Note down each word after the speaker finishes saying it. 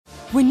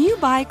When you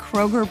buy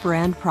Kroger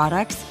brand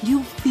products,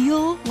 you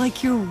feel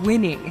like you're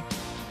winning.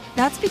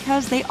 That's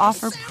because they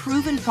offer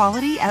proven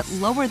quality at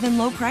lower than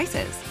low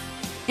prices.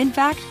 In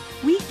fact,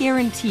 we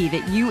guarantee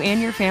that you and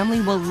your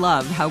family will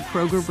love how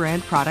Kroger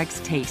brand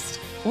products taste,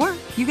 or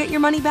you get your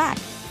money back.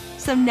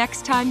 So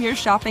next time you're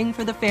shopping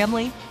for the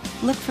family,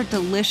 look for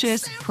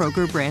delicious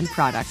Kroger brand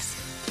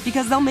products,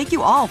 because they'll make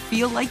you all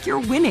feel like you're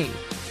winning.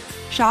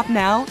 Shop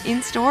now,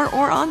 in-store,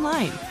 or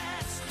online.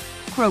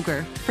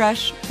 Kroger,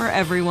 fresh for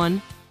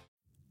everyone.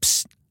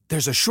 Psst,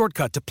 there's a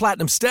shortcut to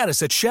platinum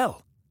status at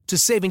Shell. To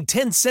saving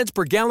 10 cents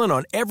per gallon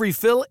on every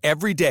fill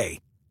every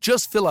day.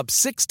 Just fill up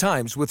 6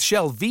 times with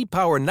Shell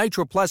V-Power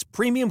Nitro Plus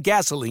Premium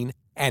Gasoline,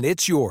 and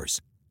it's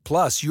yours.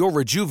 Plus, you'll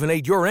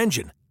rejuvenate your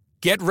engine.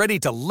 Get ready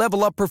to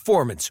level up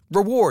performance,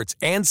 rewards,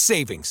 and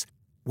savings.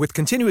 With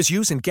continuous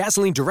use in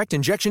gasoline direct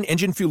injection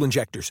engine fuel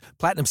injectors,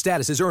 platinum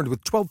status is earned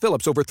with 12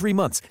 fill-ups over 3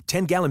 months,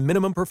 10-gallon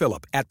minimum per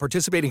fill-up at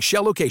participating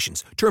Shell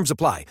locations. Terms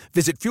apply.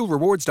 Visit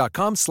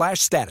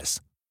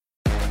fuelrewards.com/status.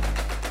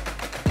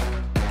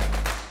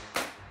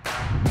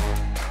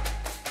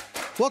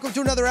 Welcome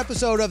to another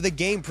episode of the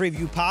Game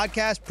Preview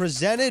Podcast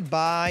presented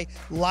by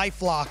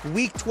LifeLock.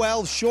 Week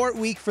 12, short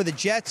week for the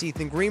Jets.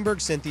 Ethan Greenberg,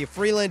 Cynthia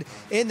Freeland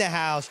in the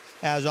house.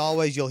 As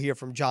always, you'll hear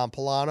from John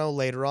Polano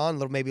later on.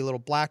 Maybe a little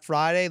Black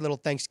Friday, a little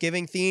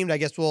Thanksgiving themed. I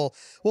guess we'll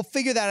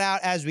figure that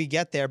out as we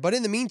get there. But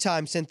in the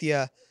meantime,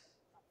 Cynthia,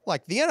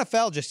 like the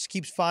NFL just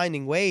keeps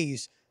finding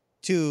ways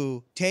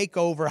to take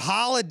over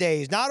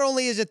holidays. Not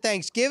only is it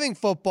Thanksgiving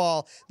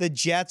football, the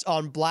Jets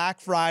on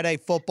Black Friday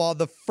football,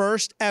 the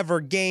first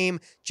ever game,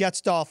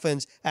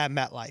 Jets-Dolphins at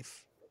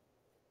MetLife.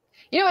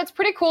 You know, it's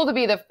pretty cool to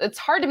be it's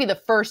hard to be the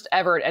first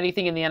ever at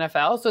anything in the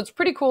NFL. So it's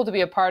pretty cool to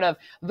be a part of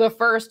the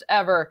first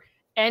ever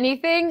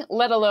anything,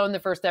 let alone the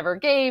first ever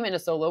game in a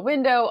solo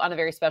window on a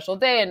very special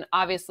day. And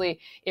obviously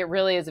it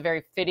really is a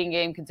very fitting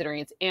game considering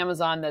it's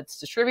Amazon that's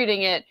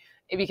distributing it,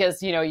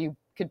 because, you know, you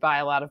could buy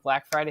a lot of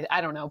Black Friday.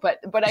 I don't know, but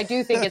I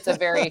do think it's a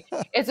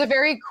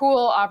very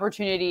cool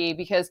opportunity,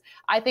 because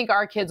I think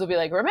our kids will be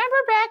like, remember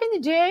back in the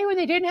day when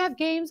they didn't have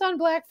games on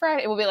Black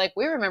Friday? And we'll be like,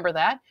 we remember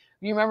that.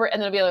 You remember?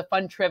 And then it'll be a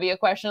fun trivia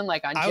question,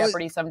 like on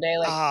Jeopardy someday,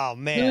 like, oh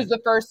man, who's the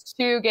first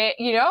 2 game?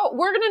 You know,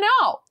 we're gonna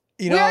know.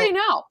 We already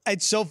know.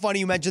 It's so funny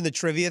you mentioned the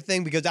trivia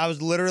thing, because I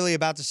was literally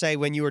about to say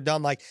when you were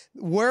done, like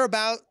we're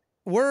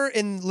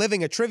in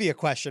living a trivia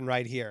question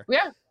right here.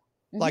 Yeah.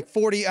 Like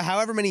 40,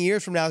 however many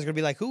years from now, is going to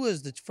be like, who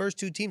was the first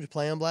 2 teams to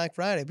play on Black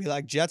Friday? Be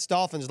like, Jets,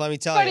 Dolphins, let me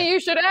tell Funny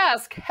you should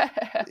ask.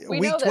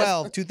 Week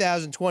 12,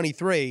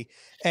 2023.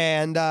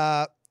 And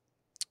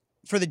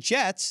for the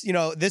Jets, you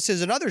know, this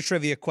is another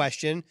trivia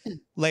question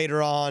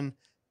later on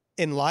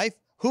in life.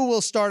 Who will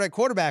start at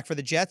quarterback for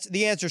the Jets?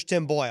 The answer is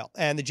Tim Boyle.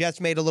 And the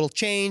Jets made a little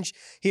change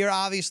here,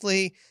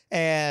 obviously.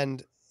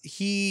 And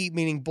he,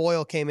 meaning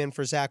Boyle, came in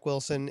for Zach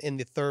Wilson in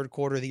the third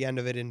quarter, the end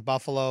of it in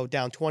Buffalo,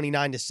 down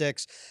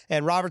 29-6.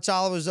 And Robert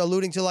Saleh was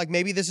alluding to, like,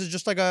 maybe this is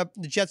just like the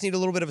Jets need a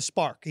little bit of a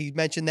spark. He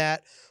mentioned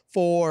that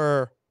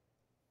for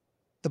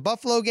the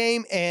Buffalo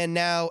game and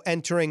now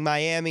entering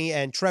Miami.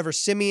 And Trevor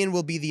Siemian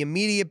will be the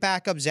immediate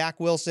backup. Zach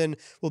Wilson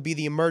will be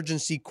the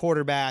emergency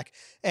quarterback.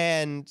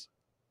 And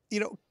you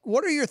know,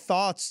 what are your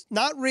thoughts,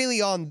 not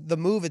really on the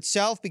move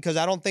itself, because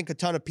I don't think a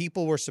ton of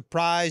people were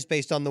surprised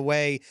based on the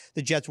way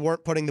the Jets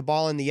weren't putting the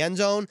ball in the end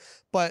zone,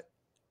 but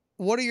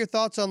what are your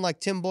thoughts on like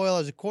Tim Boyle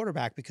as a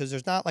quarterback? Because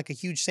there's not like a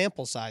huge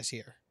sample size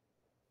here.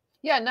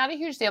 Yeah, not a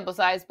huge sample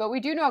size, but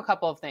we do know a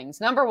couple of things.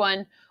 Number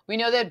one, we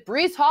know that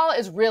Breece Hall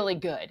is really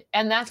good,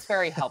 and that's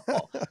very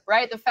helpful,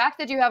 right? The fact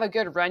that you have a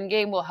good run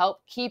game will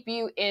help keep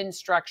you in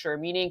structure,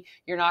 meaning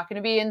you're not going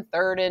to be in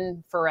third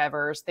and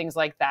forevers, things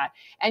like that.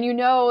 And you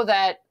know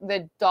that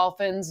the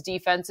Dolphins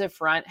defensive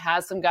front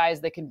has some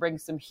guys that can bring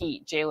some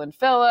heat. Jalen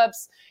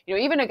Phillips, you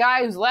know, even a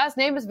guy whose last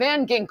name is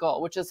Van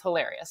Ginkel, which is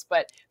hilarious.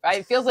 But right,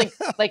 it feels like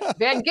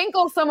Van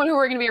Ginkel is someone who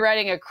we're going to be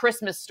writing a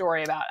Christmas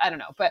story about. I don't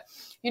know. But,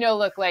 you know,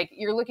 look, like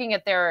you're looking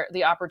at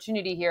the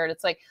opportunity here, and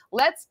it's like,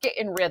 let's get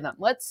in rhythm.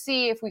 Let's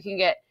see if we can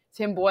get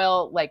Tim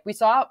Boyle. Like we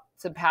saw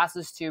some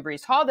passes to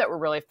Breece Hall that were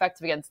really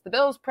effective against the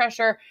Bills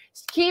pressure.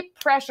 Just keep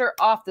pressure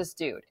off this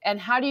dude. And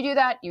how do you do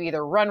that? You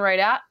either run right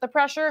at the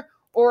pressure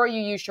or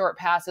you use short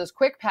passes,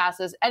 quick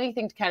passes,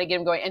 anything to kind of get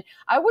him going. And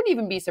I wouldn't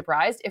even be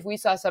surprised if we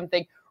saw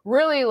something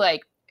really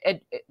like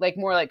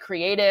more like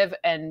creative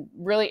and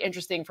really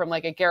interesting from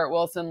like a Garrett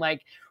Wilson,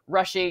 like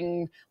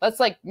rushing. Let's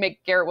like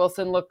make Garrett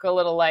Wilson look a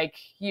little like,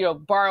 you know,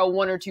 borrow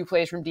 1 or 2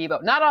 plays from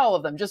Debo. Not all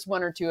of them, just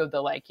 1 or 2 of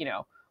the like, you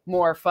know,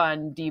 more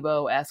fun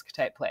Debo-esque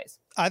type plays.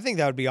 I think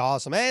that would be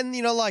awesome. And,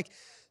 you know, like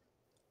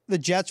the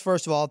Jets,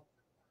 first of all,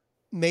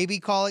 maybe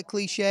call it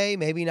cliche,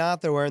 maybe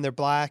not. They're wearing their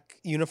black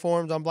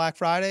uniforms on Black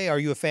Friday. Are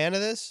you a fan of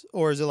this?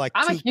 Or is it like...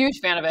 I'm a huge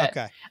fan of it.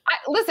 Okay.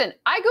 Listen,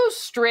 I go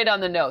straight on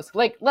the nose.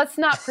 Like, let's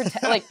not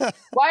pretend... like,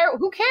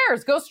 who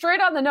cares? Go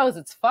straight on the nose.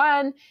 It's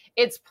fun.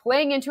 It's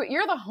playing into it.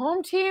 You're the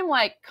home team.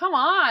 Like, come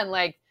on.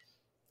 Like,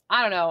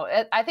 I don't know.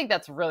 I think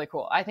that's really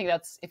cool. I think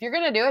that's... If you're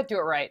going to do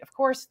it right. Of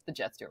course, the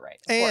Jets do it right.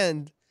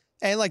 And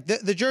And like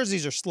the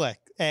jerseys are slick,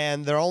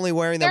 and they're only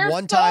wearing them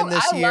one so, time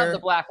this year. I love the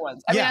black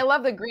ones. I mean, I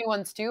love the green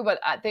ones too, but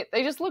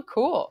they just look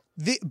cool.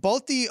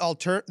 Both the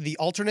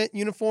alternate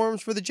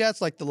uniforms for the Jets,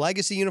 like the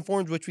legacy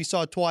uniforms, which we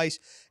saw twice,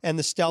 and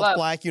the stealth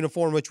black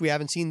uniform, which we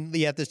haven't seen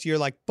yet this year,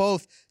 like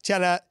both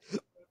 10 out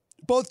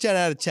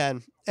of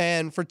 10.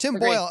 And for Tim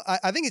Boyle,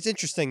 I think it's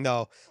interesting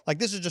though. Like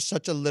this is just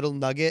such a little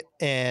nugget,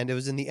 and it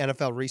was in the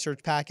NFL research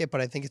packet, but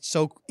I think it's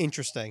so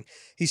interesting.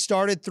 He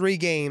started 3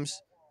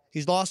 games.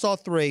 He's lost all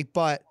 3,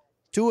 but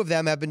 2 of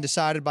them have been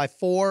decided by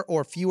 4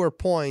 or fewer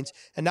points.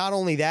 And not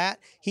only that,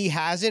 he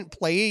hasn't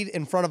played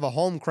in front of a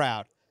home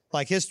crowd.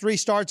 Like his 3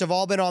 starts have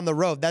all been on the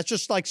road. That's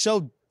just like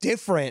so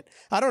different.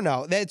 I don't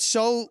know.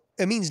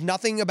 It means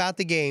nothing about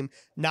the game,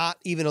 not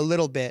even a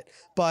little bit.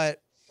 But,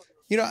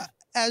 you know,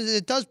 as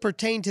it does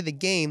pertain to the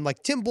game,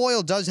 like Tim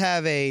Boyle does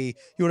have you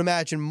would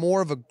imagine,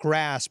 more of a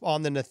grasp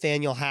on the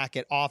Nathaniel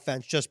Hackett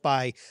offense just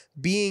by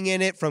being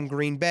in it from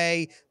Green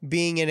Bay,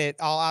 being in it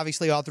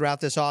obviously all throughout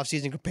this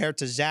offseason compared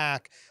to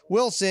Zach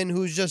Wilson,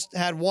 who's just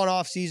had one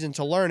offseason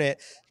to learn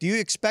it. Do you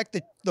expect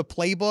the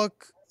playbook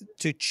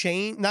to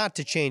change, not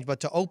to change,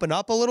 but to open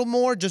up a little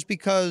more just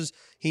because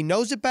he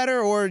knows it better,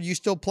 or are you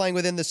still playing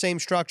within the same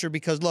structure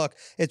because, look,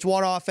 it's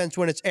one offense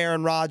when it's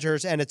Aaron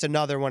Rodgers and it's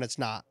another when it's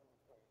not?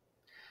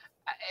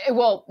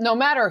 Well, no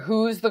matter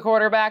who's the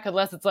quarterback,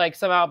 unless it's like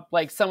somehow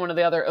like someone of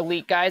the other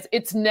elite guys,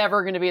 it's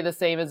never going to be the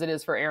same as it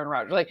is for Aaron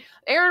Rodgers. Like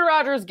Aaron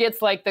Rodgers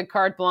gets like the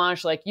carte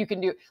blanche, like you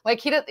can do,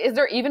 like is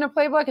there even a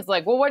playbook? It's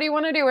like, well, what do you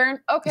want to do, Aaron?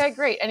 Okay,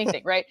 great,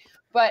 anything, right?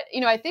 But,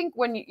 you know, I think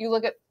when you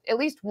look at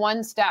least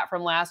one stat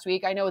from last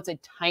week, I know it's a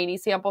tiny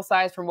sample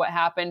size from what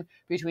happened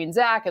between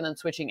Zach and then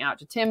switching out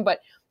to Tim, but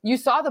you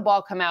saw the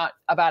ball come out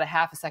about a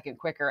half a second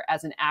quicker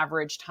as an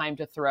average time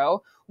to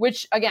throw,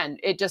 which, again,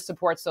 it just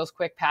supports those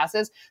quick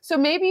passes. So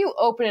maybe you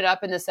open it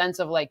up in the sense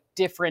of like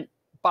different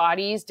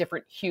bodies,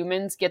 different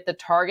humans get the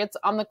targets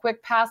on the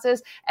quick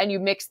passes, and you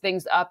mix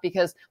things up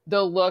because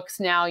the looks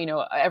now, you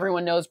know,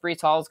 everyone knows Breece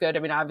Hall is good. I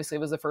mean, obviously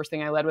it was the first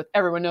thing I led with.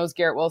 Everyone knows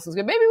Garrett Wilson's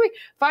good. Maybe we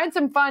find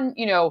some fun,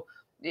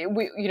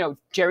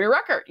 Jerry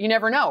Ruckert, you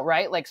never know,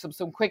 right? Like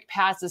some quick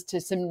passes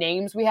to some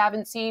names we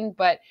haven't seen.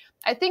 But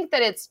I think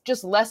that it's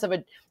just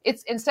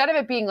it's instead of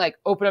it being like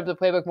open up the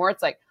playbook more,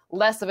 it's like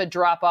less of a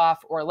drop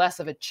off or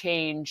less of a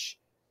change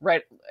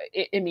right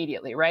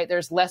immediately, right?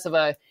 There's less of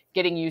a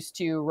getting used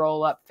to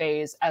roll up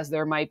phase as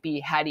there might be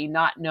had he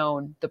not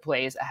known the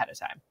plays ahead of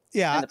time.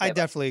 Yeah, I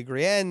definitely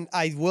agree. And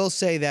I will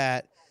say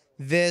that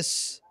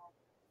this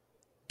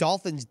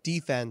Dolphins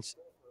defense,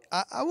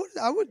 I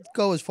would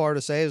go as far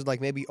to say is like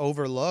maybe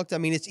overlooked. I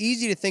mean, it's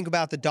easy to think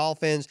about the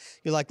Dolphins.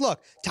 You're like,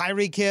 look,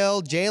 Tyreek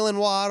Hill, Jalen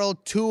Waddle,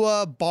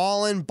 Tua,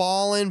 ballin'.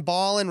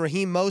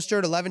 Raheem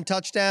Mostert, 11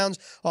 touchdowns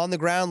on the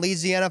ground,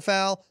 leads the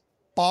NFL,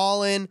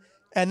 ballin'.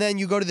 And then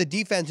you go to the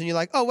defense and you're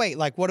like, oh, wait,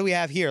 like, what do we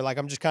have here? Like,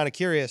 I'm just kind of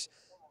curious.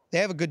 They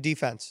have a good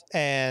defense.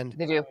 And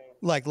they do.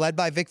 Like, led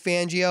by Vic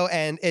Fangio.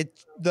 And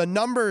the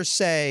numbers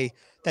say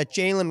that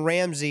Jalen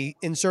Ramsey,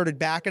 inserted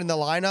back into the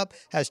lineup,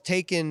 has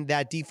taken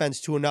that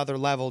defense to another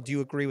level. Do you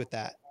agree with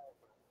that?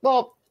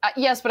 Well,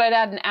 yes, but I'd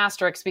add an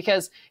asterisk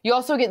because you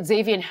also get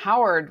Xavier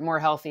Howard more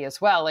healthy as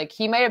well. Like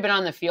he might have been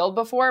on the field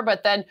before,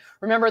 but then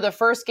remember the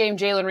first game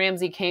Jalen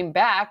Ramsey came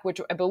back,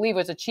 which I believe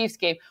was a Chiefs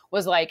game,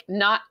 was like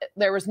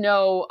there was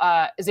no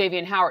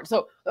Xavier Howard.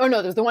 So,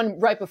 there's the one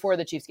right before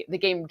the Chiefs game, the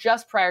game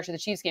just prior to the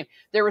Chiefs game.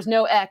 There was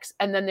no X,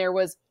 and then there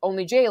was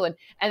only Jalen.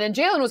 And then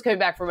Jalen was coming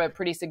back from a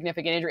pretty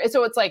significant injury.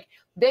 So it's like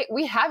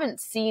we haven't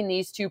seen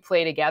these two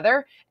play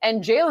together,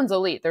 and Jalen's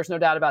elite. There's no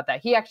doubt about that.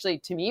 He actually,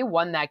 to me,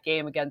 won that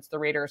game against the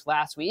Raiders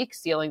last week,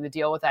 sealing the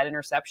deal with that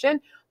interception.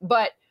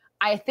 But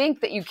I think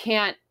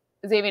that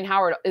Xavier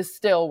Howard is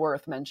still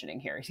worth mentioning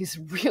here. He's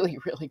really,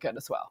 really good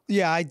as well.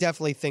 Yeah, I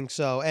definitely think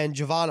so. And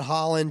Javon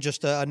Holland,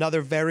 just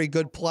another very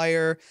good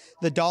player.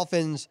 The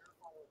Dolphins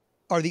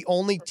are the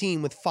only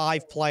team with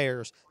 5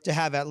 players to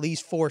have at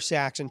least 4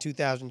 sacks in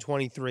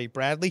 2023.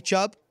 Bradley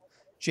Chubb,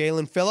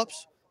 Jalen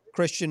Phillips,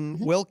 Christian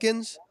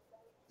Wilkins,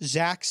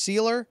 Zach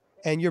Sealer,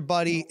 and your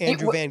buddy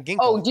Andrew Van Ginkel.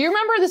 Oh, do you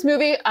remember this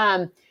movie,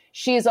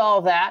 She's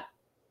All That?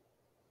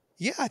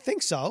 Yeah, I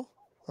think so.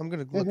 I'm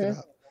going to look it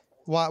up.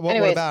 What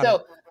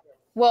about it?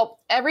 Well,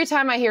 every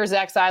time I hear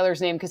Zach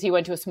Seiler's name, because he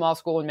went to a small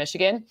school in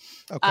Michigan,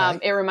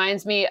 it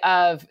reminds me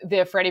of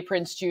the Freddie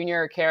Prinze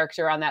Jr.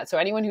 character on that. So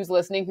anyone who's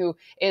listening who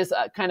is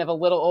kind of a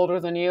little older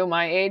than you,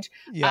 my age,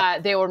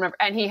 they will remember.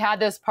 And he had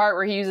this part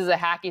where he uses a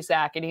hacky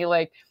sack, and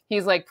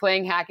he's like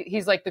playing hacky.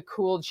 He's like the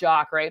cool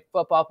jock, right?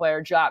 Football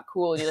player, jock,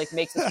 cool. And he like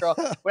makes this girl,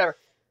 whatever.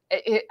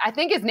 I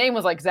think his name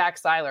was like Zach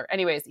Seiler.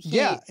 Anyways, he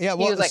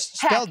was like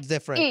spelled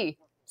different.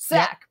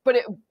 Sack, but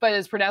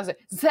it's pronounced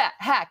Zach,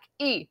 hack,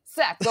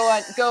 sack.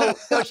 Go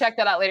check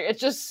that out later.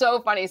 It's just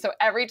so funny. So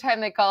every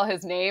time they call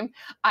his name,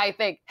 I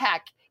think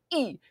hack,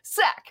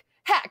 sack,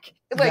 hack.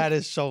 Like, that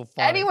is so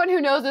funny. Anyone who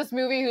knows this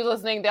movie who's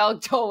listening, they'll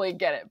totally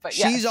get it. But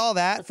She's All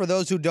That, for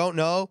those who don't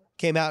know,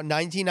 came out in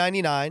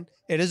 1999.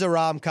 It is a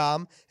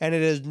rom-com, and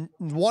it is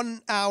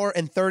 1 hour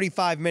and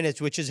 35 minutes,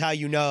 which is how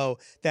you know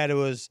that it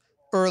was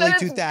early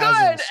But it's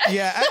 2000s. good.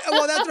 Yeah.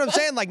 Well, that's what I'm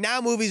saying. Like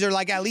now movies are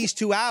like at least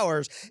 2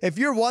 hours. If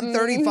you're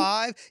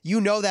 135,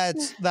 you know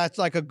that's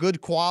like a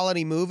good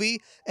quality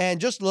movie. And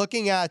just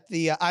looking at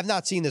the, I've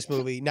not seen this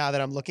movie now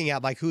that I'm looking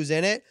at like who's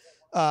in it.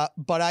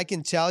 But I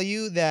can tell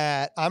you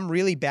that I'm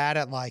really bad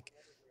at like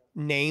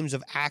names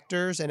of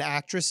actors and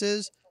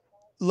actresses.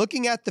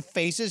 Looking at the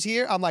faces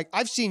here, I'm like,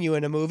 I've seen you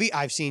in a movie.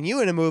 I've seen you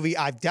in a movie.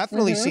 I've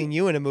definitely seen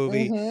you in a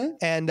movie.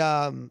 And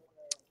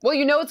well,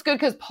 you know it's good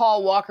because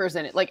Paul Walker's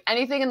in it. Like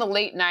anything in the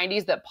late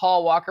 90s that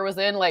Paul Walker was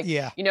in, like,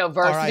 you know,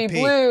 Varsity R.I.P.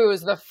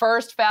 Blues, the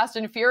first Fast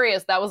and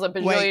Furious, that was a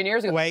bajillion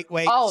years ago.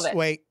 All of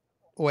it.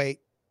 Wait.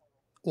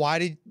 Why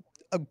did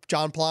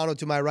John Plano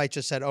to my right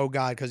just said, oh,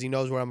 God, because he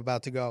knows where I'm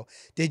about to go.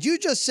 Did you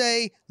just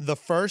say the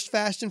first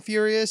Fast and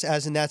Furious,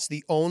 as in that's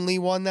the only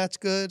one that's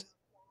good?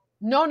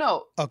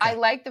 No. Okay. I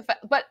like the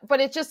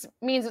but it just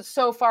means it's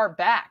so far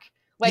back.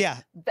 Like,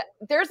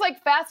 there's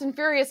like Fast and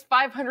Furious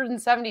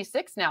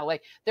 576 now.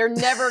 Like, they're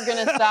never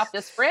going to stop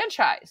this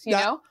franchise, you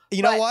know?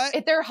 You know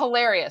what? They're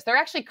hilarious. They're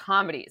actually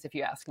comedies, if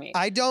you ask me.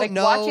 I don't like,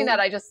 know. Watching that,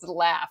 I just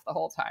laugh the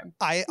whole time.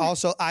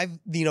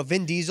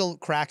 Vin Diesel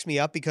cracks me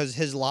up because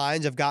his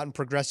lines have gotten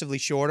progressively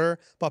shorter,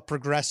 but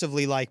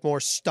progressively like more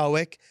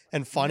stoic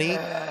and funny.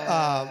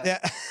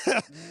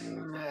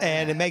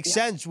 And it makes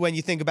sense when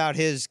you think about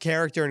his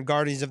character in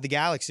Guardians of the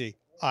Galaxy.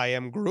 I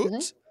am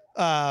Groot.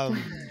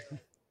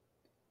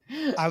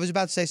 I was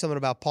about to say something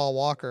about Paul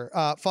Walker.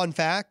 Fun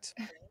fact.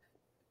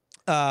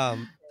 I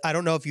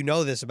don't know if you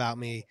know this about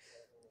me.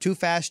 Too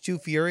Fast, Too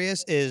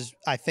Furious is,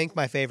 I think,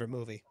 my favorite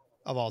movie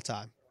of all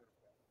time.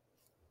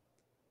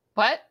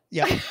 What?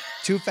 Yeah.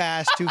 Too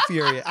Fast, Too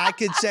Furious. I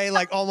could say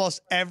like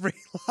almost every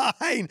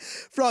line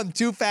from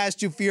Too Fast,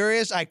 Too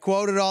Furious. I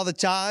quote it all the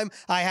time.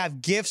 I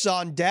have GIFs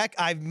on deck.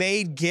 I've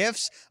made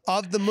GIFs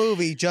of the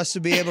movie just to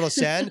be able to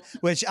send,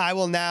 which I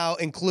will now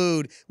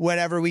include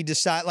whenever we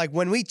decide. Like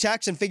when we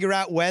text and figure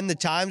out when the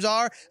times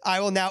are, I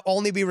will now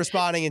only be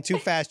responding in Too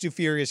Fast, Too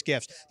Furious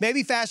GIFs.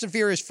 Maybe Fast and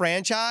Furious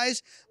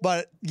franchise,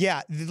 but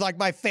yeah, like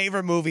my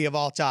favorite movie of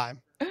all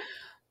time.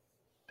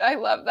 I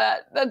love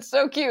that. That's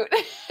so cute.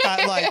 I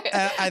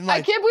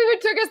can't believe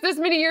it took us this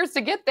many years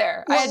to get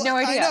there. Well, I had no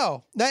idea. I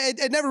know.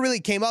 It never really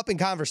came up in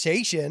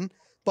conversation,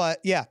 but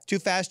yeah, Too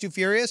Fast, Too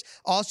Furious.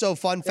 Also,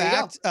 fun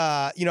fact,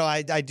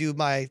 I do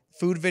my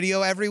food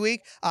video every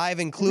week. I've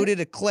included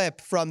a clip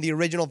from the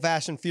original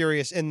Fast and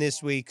Furious in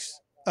this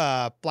week's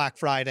Black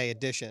Friday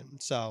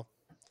edition. So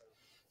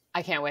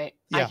I can't wait.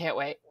 Yeah. I can't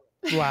wait.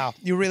 Wow.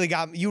 You really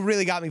got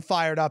me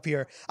fired up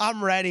here.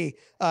 I'm ready.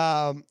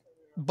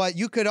 But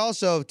you could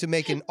also, to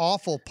make an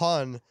awful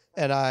pun,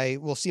 and I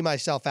will see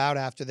myself out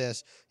after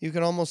this, you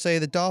can almost say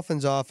the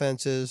Dolphins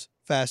offense is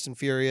fast and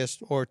furious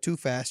or too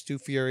fast, too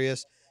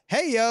furious.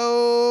 Hey,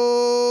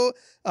 yo.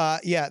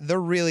 Yeah, they're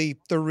really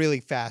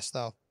fast,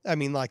 though. I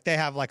mean, like, they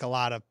have, like, a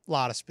lot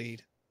of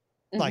speed,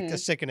 like a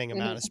sickening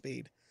amount of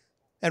speed.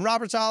 And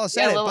Robert Saleh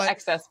said a little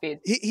excess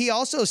speed. He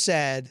also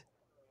said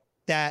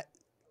that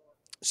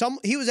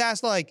he was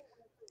asked, like,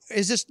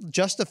 is this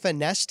just a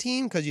finesse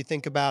team? Because you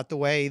think about the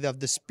way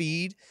of the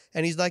speed.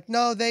 And he's like,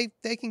 no, they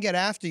can get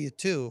after you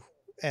too.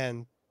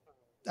 And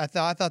I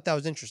thought that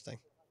was interesting.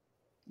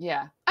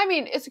 Yeah. I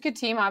mean, it's a good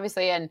team,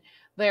 obviously. And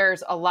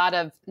there's a lot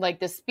of like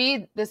the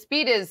speed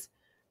is,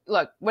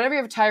 look, whenever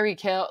you have Tyreek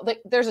Hill,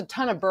 like, there's a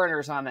ton of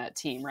burners on that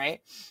team,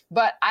 right?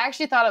 But I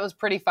actually thought it was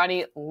pretty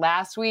funny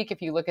last week.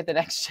 If you look at the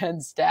next gen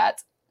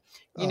stats,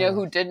 you know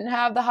who didn't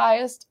have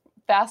the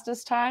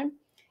fastest time?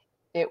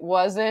 It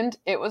was a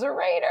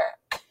Raider.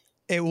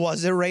 It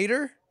was a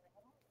Raider?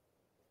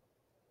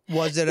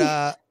 Was it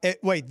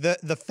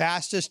the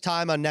fastest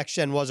time on Next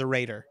Gen was a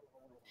Raider?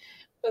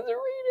 It was a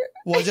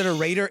Raider. Was it a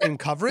Raider in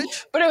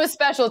coverage? But it was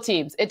special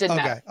teams. It didn't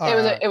matter.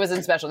 It was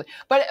in special.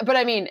 But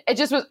I mean, I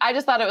just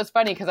thought it was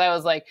funny because I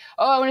was like,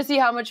 oh, I want to see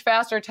how much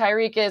faster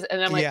Tyreek is.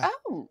 And I'm like,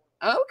 oh,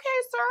 okay,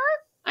 sir.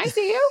 I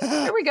see you.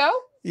 Here we go.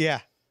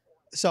 Yeah.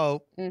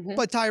 So,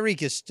 but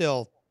Tyreek is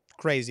still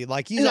crazy.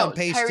 Like he's on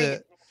pace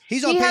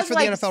He's on pace for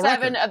the NFL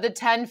record. 7 of the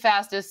 10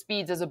 fastest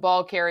speeds as a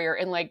ball carrier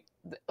in like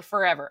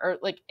forever, or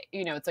like,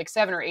 you know, it's like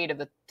 7 or 8 of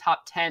the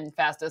top 10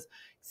 fastest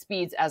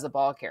speeds as a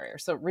ball carrier.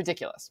 So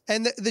ridiculous.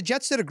 And the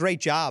Jets did a great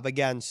job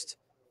against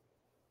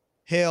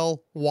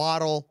Hill,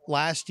 Waddle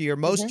last year.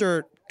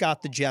 Mostert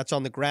got the Jets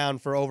on the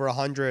ground for over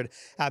 100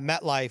 at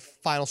MetLife.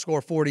 Final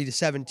score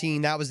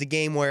 40-17. That was the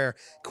game where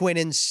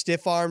Quinnen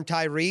stiff-armed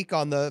Tyreek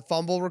on the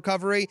fumble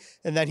recovery,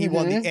 and then he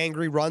won the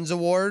Angry Runs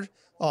Award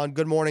on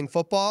Good Morning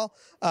Football.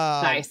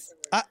 Nice.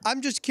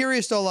 I'm just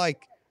curious, though,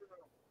 like,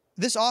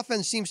 this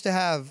offense seems to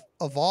have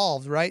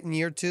evolved, right, in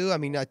year 2. I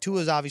mean,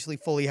 Tua is obviously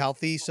fully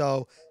healthy,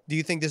 so do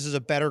you think this is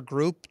a better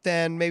group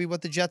than maybe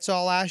what the Jets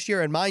saw last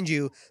year? And mind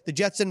you, the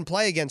Jets didn't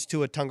play against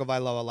Tua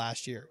Tagovailoa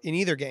last year in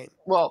either game.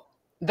 Well,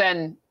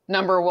 then,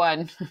 number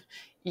one,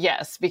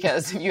 yes,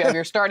 because you have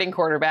your starting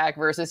quarterback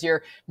versus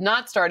your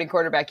not starting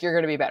quarterback, you're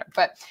going to be better.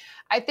 But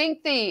I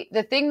think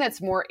the thing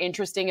that's more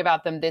interesting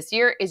about them this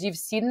year is you've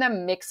seen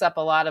them mix up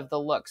a lot of the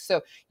looks.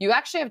 So you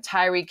actually have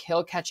Tyreek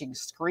Hill catching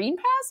screen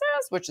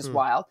passes, which is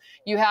wild.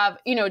 You have,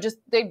 just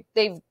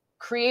they've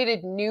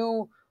created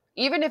new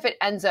even if it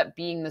ends up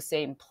being the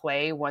same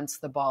play once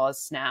the ball is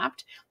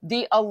snapped,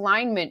 the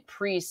alignment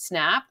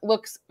pre-snap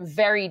looks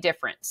very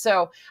different.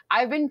 So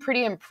I've been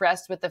pretty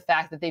impressed with the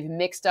fact that they've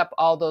mixed up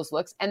all those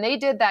looks, and they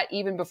did that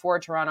even before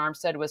Teron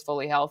Armstead was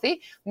fully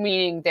healthy,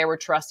 meaning they were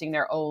trusting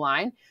their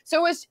O-line.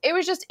 So it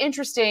was just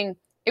interesting.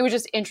 It was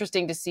just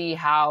interesting to see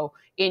how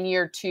in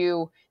year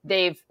 2,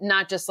 they've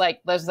not just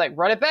like, let's like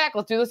run it back,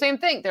 let's do the same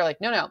thing. They're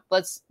like, no,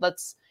 let's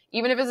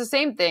even if it's the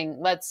same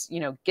thing, let's,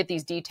 get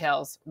these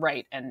details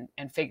right and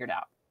figured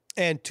out.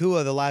 And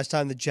Tua, the last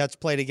time the Jets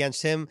played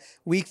against him,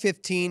 Week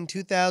 15,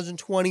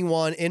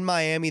 2021 in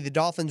Miami, the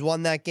Dolphins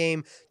won that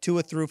game.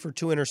 Tua threw for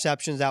 2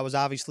 interceptions. That was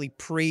obviously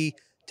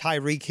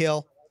pre-Tyreek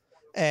Hill.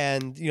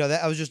 And,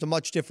 that was just a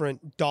much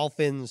different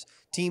Dolphins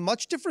team,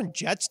 much different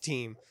Jets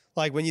team.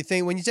 Like when you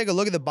take a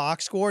look at the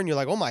box score and you're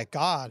like, oh my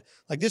God,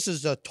 like this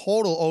is a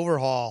total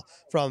overhaul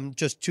from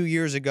just 2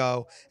 years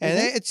ago. And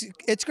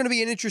it's going to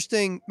be an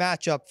interesting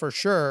matchup for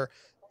sure.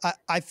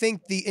 I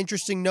think the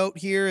interesting note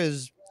here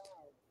is,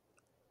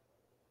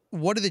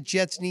 what do the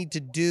Jets need to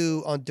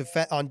do on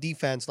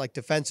defense, like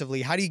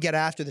defensively? How do you get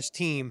after this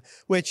team,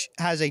 which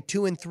has a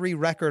 2-3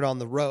 record on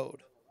the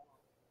road?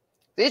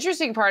 The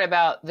interesting part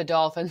about the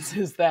Dolphins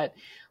is that,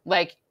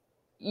 like,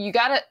 you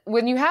got to,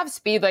 when you have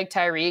speed like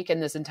Tyreek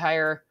and this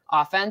entire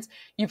offense,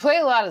 you play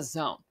a lot of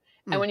zone.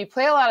 And when you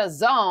play a lot of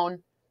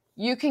zone,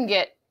 you can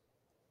get,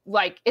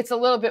 like, it's a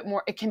little bit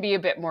more, it can be a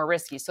bit more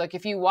risky. So, like,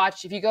 if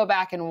you go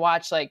back and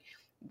watch, like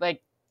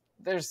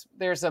there's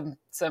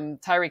some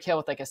Tyreek Hill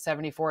with like a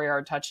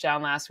 74-yard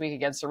touchdown last week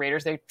against the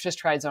Raiders. They just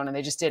tried zone and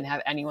they just didn't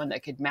have anyone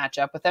that could match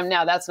up with them.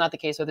 Now that's not the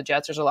case with the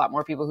Jets. There's a lot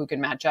more people who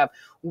can match up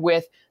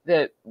with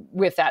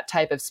that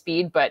type of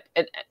speed. But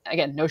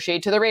again, no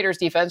shade to the Raiders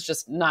defense,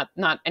 just not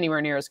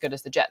anywhere near as good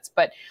as the Jets.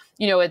 But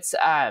it's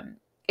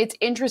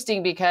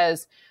interesting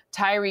because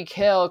Tyreek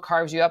Hill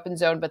carves you up in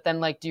zone, but then,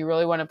 like, do you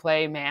really want to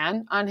play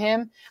man on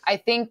him? I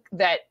think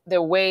that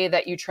the way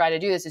that you try to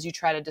do this is you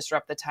try to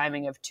disrupt the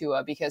timing of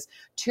Tua, because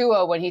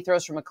Tua, when he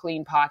throws from a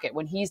clean pocket,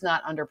 when he's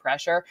not under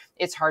pressure,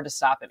 it's hard to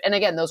stop him. And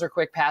again, those are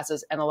quick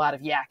passes and a lot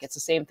of yak. It's the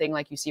same thing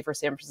like you see for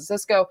San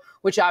Francisco,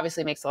 which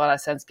obviously makes a lot of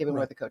sense given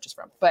where the coach is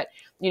from. But,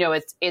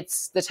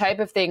 it's the type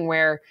of thing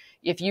where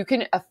if you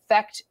can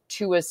affect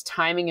Tua's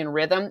timing and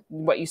rhythm,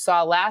 what you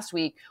saw last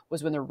week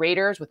was when the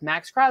Raiders with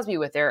Max Crosby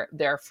with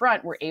their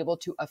front were able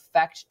to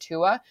affect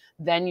Tua,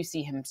 then you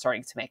see him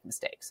starting to make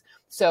mistakes.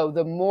 So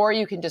the more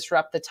you can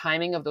disrupt the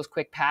timing of those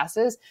quick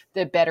passes,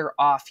 the better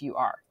off you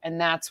are.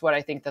 And that's what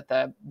I think that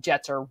the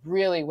Jets are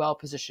really well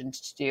positioned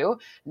to do.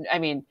 I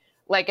mean,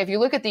 like, if you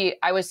look at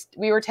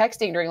we were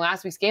texting during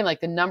last week's game,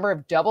 like the number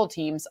of double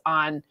teams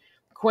on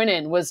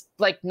Quinnen was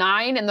like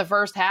 9 in the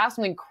first half,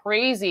 something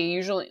crazy. You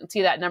usually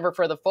see that number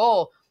for the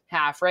full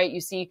half, right? You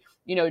see,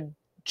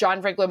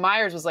 John Franklin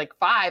Myers was like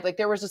 5. Like,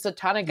 there was just a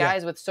ton of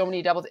guys with so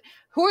many doubles.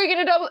 Who are you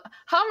going to double?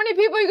 How many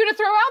people are you going to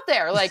throw out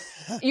there? Like,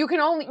 you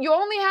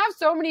only have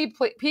so many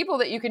people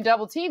that you can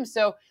double team.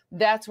 So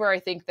that's where I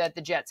think that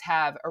the Jets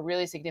have a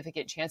really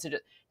significant chance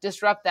to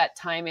disrupt that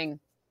timing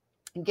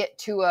and get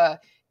to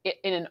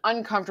in an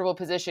uncomfortable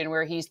position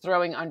where he's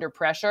throwing under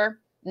pressure.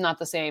 Not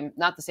the same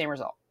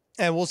result.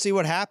 And we'll see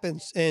what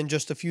happens in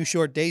just a few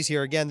short days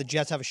here. Again, the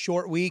Jets have a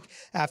short week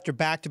after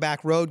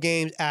back-to-back road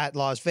games at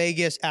Las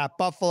Vegas, at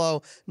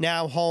Buffalo,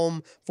 now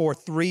home for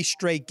 3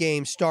 straight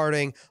games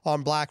starting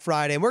on Black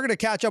Friday. And we're going to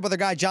catch up with our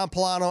guy, John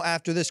Polano,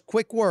 after this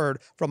quick word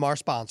from our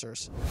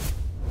sponsors.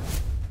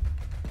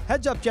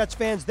 Heads up, Jets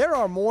fans, there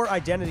are more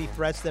identity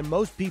threats than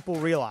most people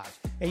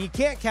realize, and you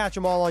can't catch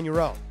them all on your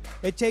own.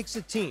 It takes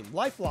a team.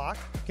 LifeLock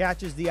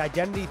catches the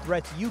identity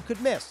threats you could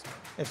miss.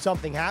 If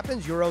something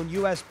happens, your own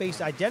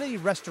U.S.-based identity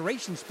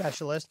restoration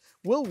specialist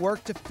will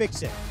work to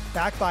fix it,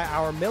 backed by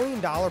our $1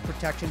 million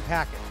protection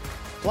package.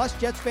 Plus,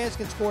 Jets fans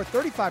can score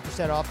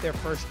 35% off their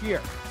first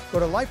year. Go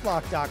to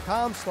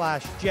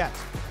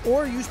LifeLock.com/Jets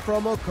or use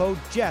promo code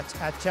JETS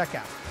at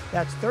checkout.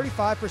 That's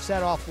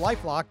 35% off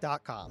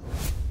LifeLock.com.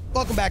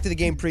 Welcome back to the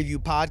Game Preview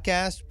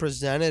Podcast,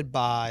 presented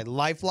by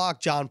LifeLock.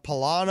 John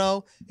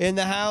Polano in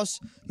the house.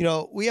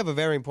 We have a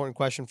very important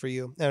question for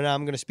you, and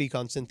I'm going to speak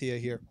on Cynthia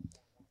here.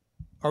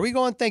 Are we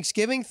going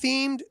Thanksgiving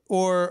themed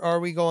or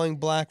are we going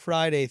Black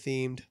Friday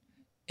themed?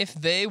 If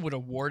they would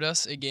award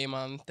us a game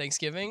on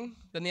Thanksgiving,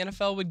 then the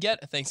NFL would get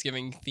a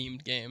Thanksgiving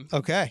themed game.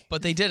 Okay.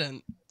 But they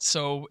didn't.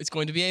 So it's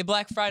going to be a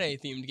Black Friday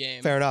themed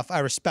game. Fair enough. I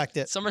respect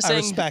it. Some are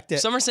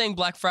saying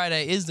Black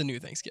Friday is the new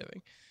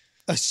Thanksgiving.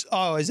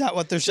 Oh, is that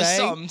what they're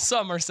saying?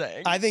 Some are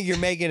saying. I think you're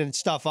making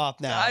stuff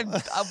up now. I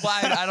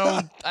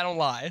don't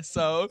lie.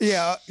 So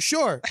yeah,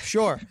 sure.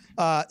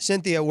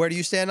 Cynthia, where do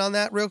you stand on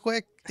that real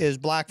quick? Is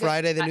Black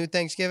Friday the new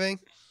Thanksgiving?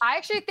 I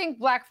actually think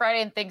Black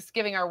Friday and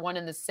Thanksgiving are one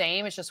and the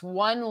same. It's just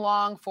one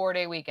long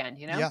 4-day weekend,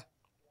 Yeah.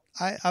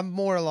 I'm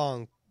more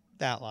along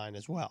that line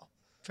as well.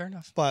 Fair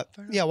enough. But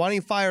yeah, why don't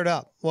you fire it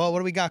up? Well, what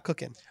do we got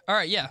cooking? All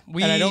right, yeah.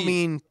 And I don't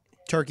mean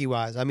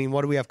turkey-wise. I mean,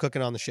 what do we have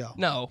cooking on the show?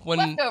 No.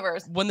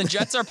 Leftovers. When the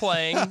Jets are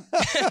playing,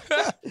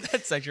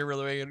 that's actually a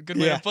really good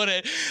way to put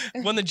it.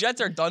 When the Jets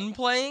are done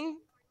playing,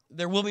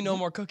 there will be no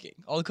more cooking.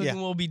 All the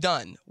cooking will be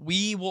done.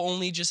 We will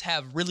only just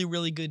have really,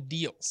 really good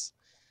deals.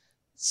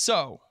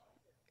 So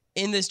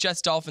in this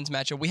Jets-Dolphins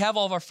matchup, we have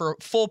all of our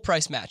full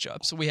price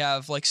matchups. We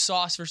have like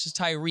Sauce versus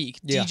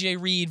Tyreek,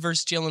 DJ Reed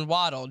versus Jalen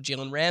Waddle,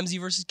 Jalen Ramsey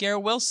versus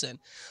Garrett Wilson.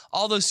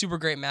 All those super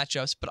great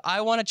matchups. But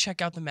I want to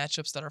check out the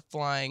matchups that are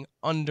flying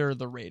under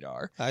the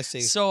radar. I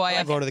see. So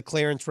I go to the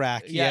clearance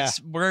rack.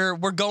 Yes, we're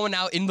going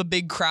out in the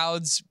big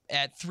crowds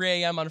at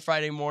 3 a.m. on a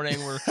Friday morning.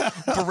 We're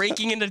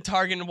breaking into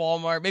Target and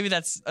Walmart. Maybe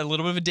that's a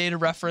little bit of a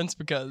dated reference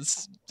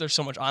because there's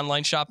so much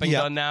online shopping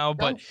done now.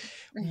 But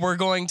we're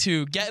going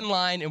to get in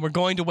line and we're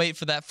going to wait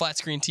for that flat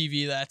screen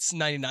TV that's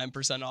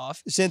 99%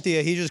 off.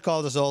 Cynthia, he just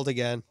called us old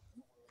again.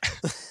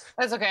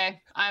 That's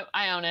okay.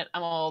 I own it.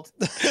 I'm old.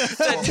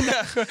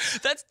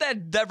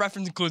 that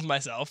reference includes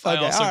myself. Okay.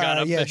 I also got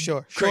up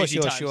crazy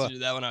times to do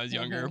that when I was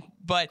younger.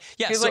 But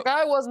yeah, he's like,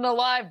 I wasn't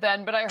alive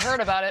then, but I heard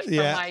about it from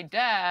my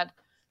dad.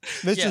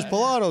 Mrs.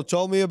 Polano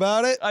told me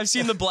about it. I've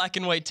seen the black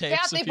and white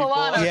tapes. Kathy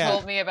Polano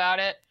told me about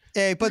it.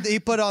 Yeah, he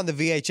put on the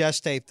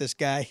VHS tape, this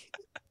guy.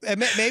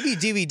 Maybe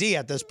DVD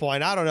at this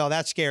point. I don't know.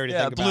 That's scary to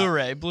think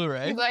about.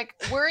 Blu-ray. He's like,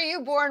 were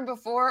you born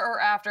before or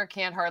after?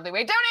 Can't hardly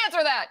wait. Don't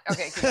answer that.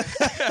 Okay.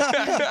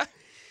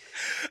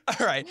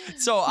 All right.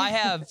 So I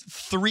have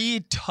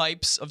 3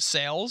 types of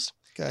sales.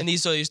 Okay. And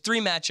these 3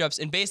 matchups.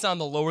 And based on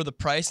the lower the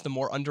price, the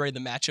more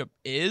underrated the matchup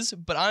is.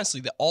 But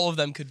honestly, all of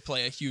them could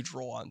play a huge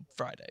role on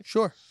Friday.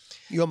 Sure.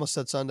 You almost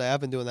said Sunday.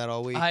 I've been doing that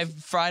all week.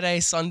 Friday,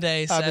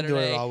 Sunday, Saturday. I've been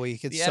doing it all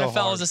week. It's the so NFL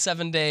hard. is a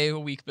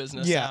 7-day-a-week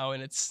business now,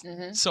 and it's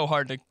so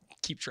hard to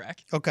keep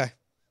track. Okay.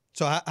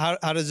 So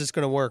how does this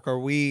going to work?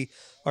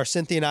 Are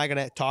Cynthia and I going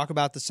to talk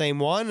about the same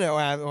one,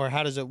 or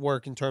how does it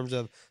work in terms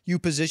of you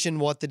position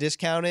what the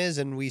discount is,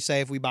 and we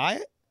say if we buy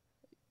it?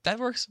 That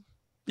works.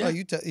 Yeah. Oh,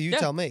 you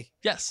tell me.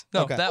 Yes.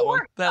 No, that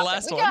one. That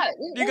last one.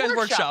 You guys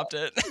workshopped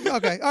it.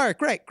 Okay. All right.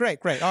 Great.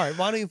 All right.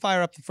 Why don't you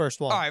fire up the first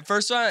one? All right.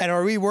 First one. And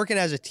are we working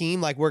as a team?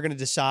 Like we're going to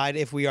decide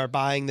if we are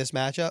buying this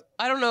matchup?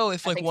 I don't know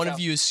if one of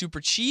you is super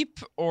cheap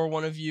or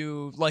one of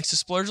you likes to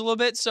splurge a little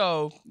bit.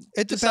 So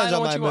it depends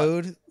on my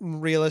mood,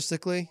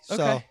 realistically. Okay.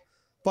 So,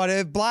 but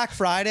if Black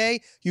Friday,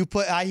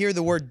 I hear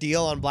the word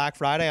deal on Black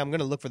Friday, I'm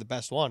going to look for the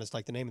best one. It's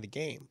like the name of the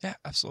game. Yeah,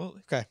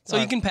 absolutely. Okay. So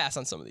you can pass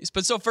on some of these.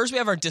 But so first we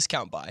have our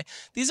discount buy.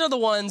 These are the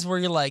ones where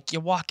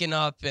you're walking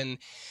up and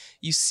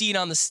you see it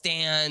on the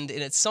stand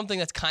and it's something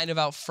that's kind of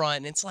out front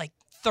and it's like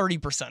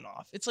 30%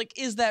 off. It's like,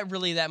 is that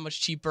really that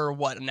much cheaper or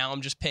what? And now I'm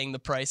just paying the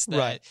price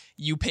that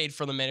you paid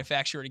for the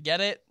manufacturer to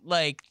get it.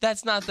 Like,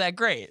 that's not that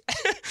great.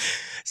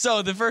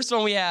 So the first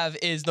one we have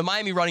is the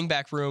Miami running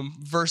back room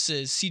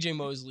versus CJ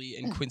Mosley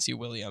and Quincy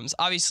Williams.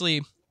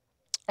 Obviously,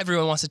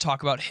 everyone wants to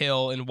talk about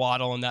Hill and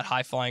Waddle and that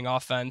high-flying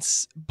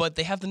offense, but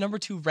they have the number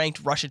 2 ranked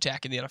rush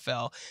attack in the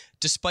NFL,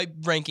 despite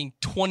ranking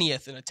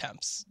 20th in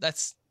attempts.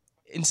 That's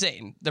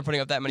insane. They're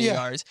putting up that many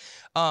yards.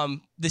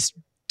 This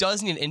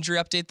does need an injury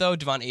update, though.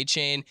 Devon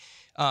Achane,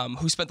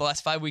 who spent the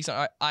last 5 weeks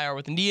on IR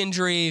with a knee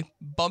injury,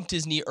 bumped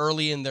his knee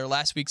early in their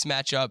last week's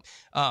matchup.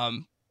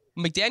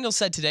 McDaniel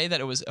said today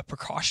that it was a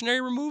precautionary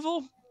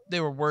removal.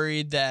 They were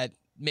worried that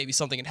maybe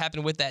something had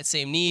happened with that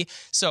same knee.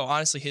 So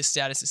honestly, his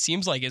status, it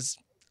seems like, is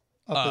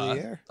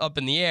up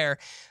in the air.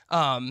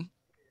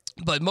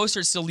 But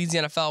Mostert still leads the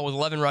NFL with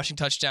 11 rushing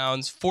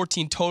touchdowns,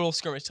 14 total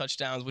scrimmage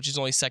touchdowns, which is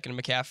only second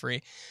to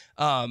McCaffrey.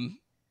 And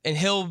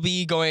he'll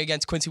be going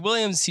against Quincy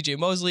Williams, CJ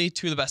Mosley,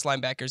 2 of the best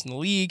linebackers in the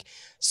league.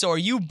 So are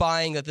you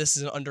buying that this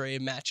is an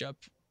underrated matchup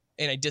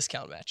and a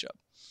discount matchup?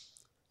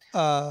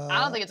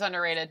 I don't think it's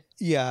underrated.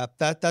 Yeah,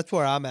 that's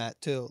where I'm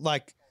at too.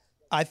 Like,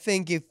 I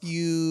think it's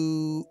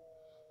kind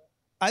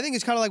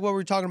of like what we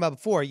were talking about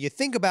before. You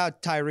think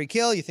about Tyreek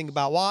Hill, you think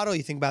about Waddle,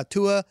 you think about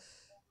Tua,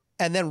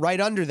 and then right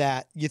under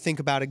that, you think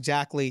about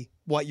exactly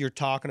what you're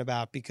talking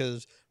about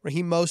because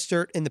Raheem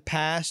Mostert in the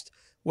past,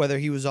 whether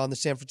he was on the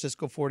San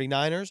Francisco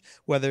 49ers,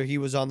 whether he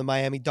was on the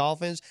Miami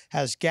Dolphins,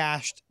 has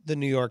gashed the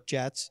New York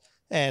Jets.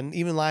 And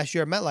even last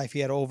year at MetLife, he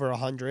had over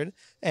 100.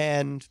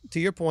 And to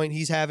your point,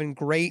 he's having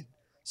great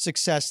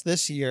success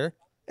this year,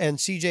 and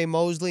CJ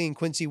Mosley and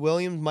Quincy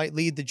Williams might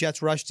lead the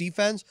Jets rush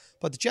defense,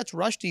 but the Jets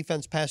rush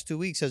defense past 2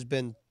 weeks has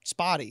been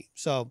spotty.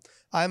 So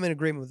I'm in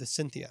agreement with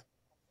Cynthia.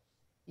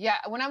 Yeah,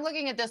 when I'm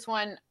looking at this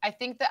one, I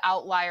think the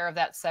outlier of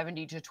that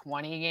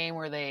 70-20 game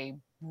where they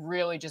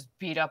really just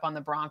beat up on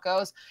the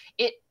Broncos,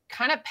 it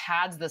kind of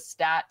pads the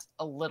stat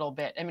a little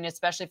bit. I mean,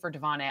 especially for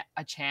Devon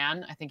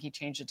Achane. I think he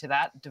changed it to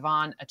that,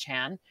 Devon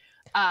Achane.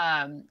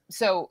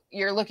 So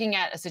you're looking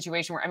at a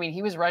situation where, I mean,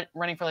 he was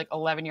running for like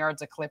 11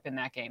 yards a clip in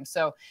that game.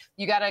 So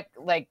you got to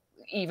like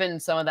even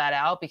some of that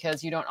out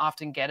because you don't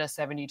often get a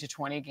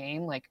 70-20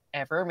 game like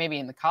ever, maybe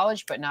in the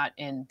college, but not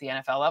in the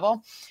NFL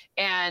level.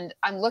 And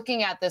I'm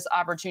looking at this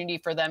opportunity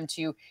for them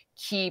to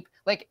keep,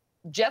 like,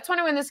 Jets want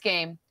to win this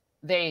game.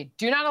 They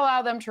do not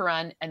allow them to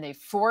run, and they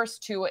force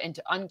Tua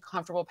into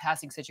uncomfortable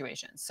passing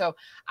situations. So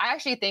I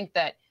actually think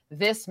that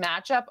this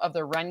matchup of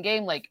the run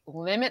game, like,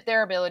 limit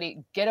their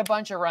ability, get a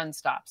bunch of run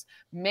stops,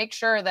 make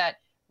sure that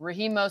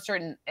Raheem Mostert,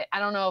 and I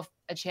don't know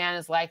if Achane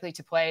is likely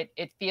to play it.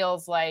 It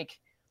feels, I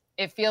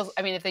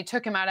mean, if they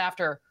took him out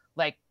after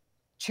like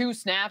 2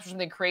 snaps or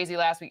something crazy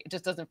last week. It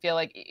just doesn't feel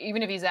like,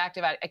 even if he's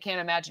active, I can't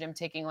imagine him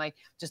taking like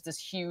just this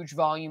huge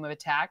volume of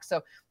attacks.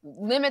 So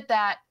limit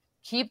that,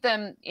 keep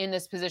them in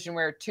this position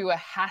where Tua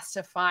has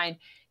to find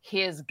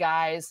his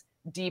guys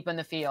deep in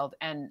the field.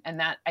 And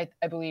that I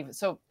believe,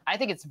 so I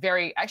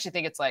actually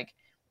think it's like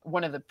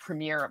one of the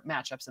premier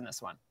matchups in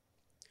this one.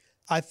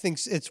 I think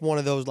it's one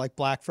of those like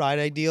Black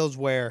Friday deals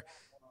where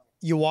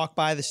you walk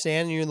by the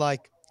stand and you're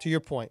like, to your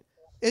point,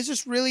 is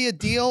this really a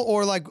deal?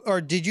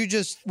 Or did you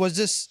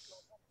was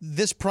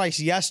this price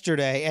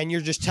yesterday and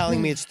you're just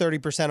telling me it's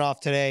 30% off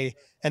today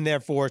and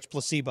therefore it's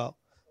placebo?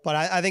 But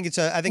I think it's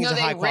a high quality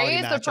matchup. They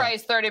raised the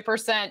price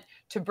 30%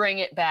 to bring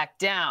it back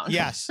down.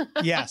 Yes.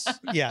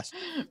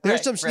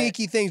 There's some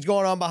sneaky things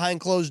going on behind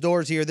closed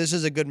doors here. This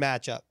is a good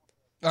matchup.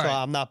 All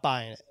right. I'm not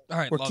buying it. All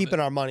right, we're keeping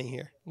our money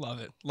here.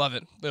 Love it.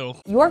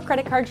 Your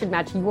credit card should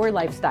match your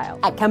lifestyle.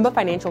 At Kemba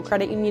Financial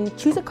Credit Union,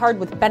 choose a card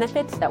with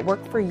benefits that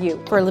work for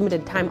you. For a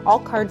limited time, all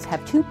cards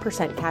have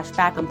 2% cash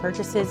back on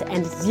purchases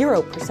and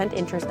 0%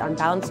 interest on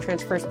balance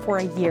transfers for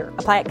a year.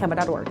 Apply at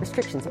Kemba.org.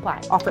 Restrictions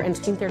apply. Offer ends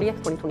June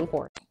 30th,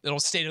 2024. It'll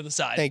stay to the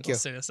side. Thank you. It'll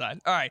stay to the side.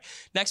 All right.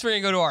 Next, we're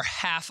going to go to our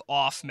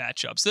half-off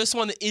matchup. So this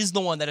one is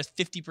the one that is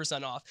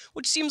 50% off,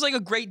 which seems like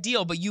a great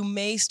deal, but you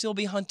may still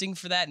be hunting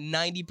for that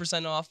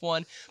 90% off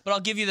one. But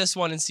I'll give you this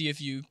one and see if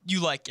you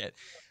like it.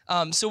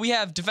 So we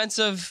have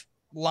defensive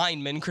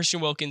lineman Christian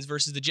Wilkins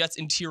versus the Jets'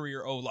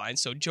 interior O-line.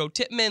 So Joe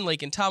Tippmann,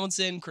 Laken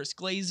Tomlinson, Chris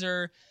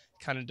Glazer,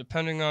 kind of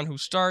depending on who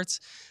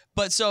starts.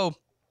 But so,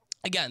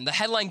 again, the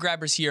headline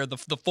grabbers here, the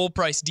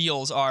full-price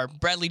deals are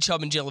Bradley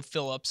Chubb and Jalen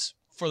Phillips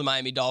for the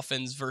Miami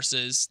Dolphins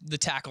versus the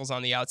tackles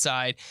on the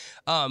outside.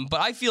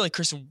 But I feel like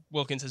Christian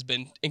Wilkins has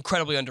been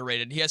incredibly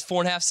underrated. He has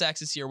 4.5 sacks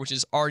this year, which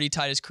is already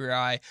tied his career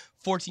high,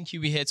 14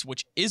 QB hits,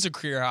 which is a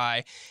career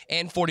high,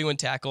 and 41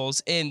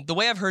 tackles. And the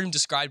way I've heard him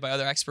described by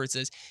other experts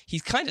is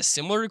he's kind of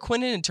similar to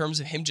Quinnen in terms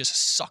of him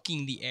just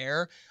sucking the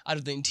air out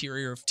of the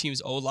interior of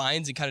teams'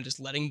 O-lines and kind of just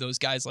letting those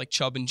guys like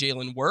Chubb and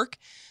Jalen work.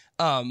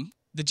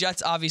 The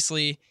Jets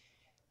obviously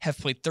have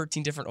played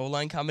 13 different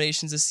O-line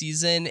combinations this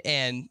season,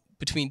 and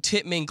between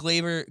Tippmann,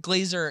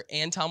 Glazer,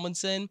 and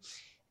Tomlinson,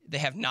 they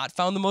have not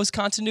found the most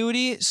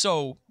continuity.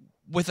 So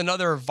with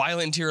another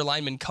violent interior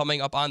lineman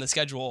coming up on the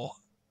schedule,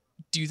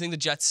 do you think the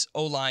Jets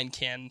O-line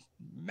can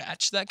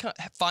match that,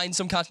 find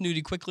some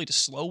continuity quickly to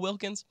slow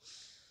Wilkins?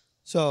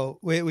 So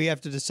we have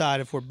to decide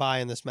if we're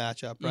buying this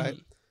matchup, right?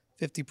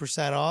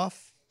 50%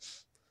 off.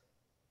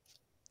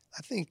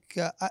 I think,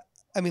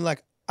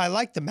 I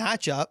like the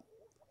matchup,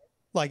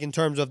 like in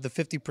terms of the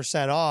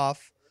 50%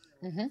 off.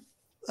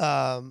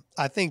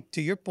 I think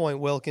to your point,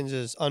 Wilkins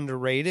is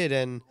underrated.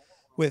 And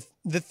with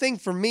the thing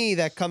for me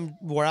that comes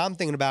where I'm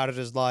thinking about it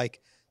is like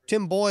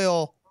Tim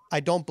Boyle, I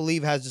don't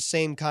believe has the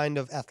same kind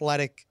of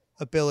athletic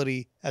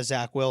ability as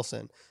Zach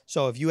Wilson.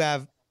 So if you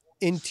have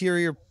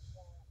interior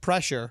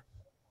pressure,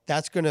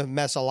 that's going to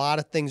mess a lot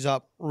of things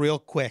up real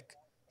quick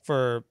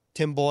for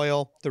Tim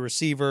Boyle, the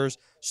receivers,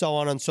 so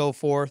on and so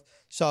forth.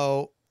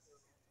 So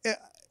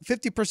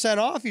 50%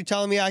 off, you're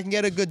telling me I can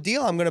get a good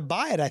deal. I'm going to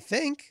buy it, I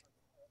think.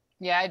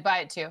 Yeah, I'd buy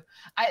it too.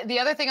 The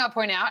other thing I'll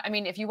point out,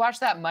 if you watch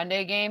that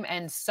Monday game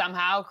and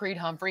somehow Creed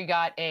Humphrey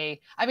got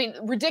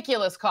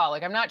ridiculous call.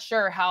 Like, I'm not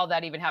sure how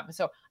that even happened.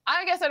 So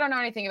I guess I don't know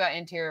anything about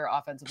interior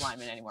offensive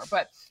linemen anymore.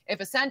 But if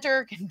a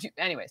center can do,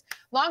 anyways,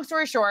 long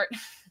story short,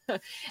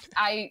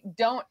 I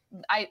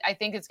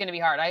think it's going to be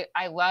hard.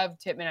 I love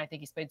Tippmann. I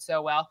think he's played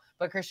so well,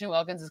 but Christian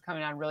Wilkins is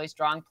coming on really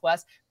strong.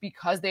 Plus,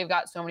 because they've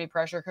got so many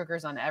pressure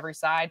cookers on every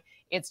side,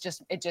 it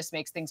just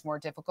makes things more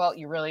difficult.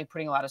 You're really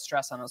putting a lot of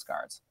stress on those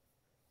guards.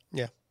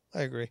 Yeah,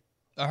 I agree.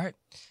 All right.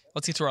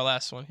 Let's get to our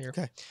last one here.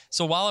 Okay.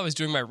 So while I was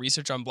doing my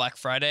research on Black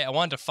Friday, I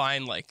wanted to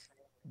find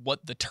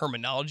what the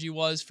terminology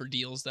was for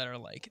deals that are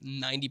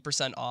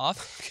 90%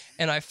 off.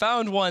 And I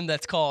found one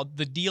that's called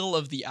the deal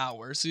of the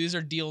hour. So these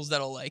are deals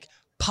that'll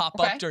pop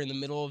up during the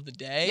middle of the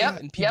day. Yep.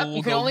 And people will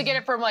you can only get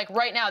it from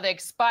right now. They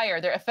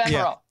expire. They're ephemeral.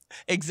 Yeah.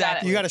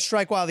 Exactly. You got to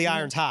strike while the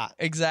iron's hot.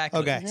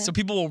 Exactly. Okay. So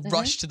people will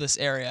rush to this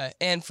area.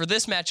 And for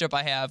this matchup,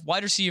 I have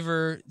wide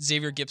receiver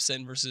Xavier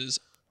Gipson versus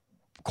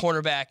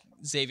cornerback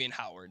Xavier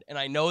Howard. And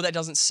I know that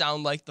doesn't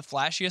sound like the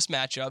flashiest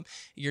matchup.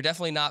 You're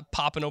definitely not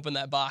popping open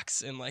that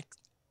box and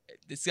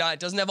it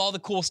doesn't have all the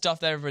cool stuff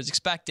that everybody's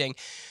expecting.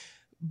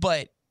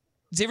 But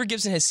Xavier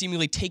Gipson has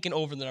seemingly taken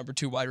over the number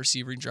 2 wide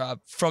receiving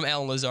job from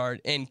Allen Lazard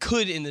and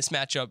could in this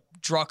matchup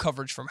draw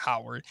coverage from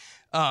Howard.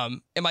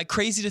 Am I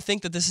crazy to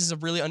think that this is a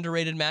really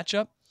underrated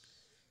matchup?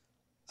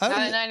 Not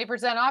at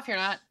 90% off, you're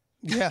not.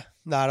 Yeah,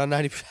 not on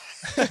 90%.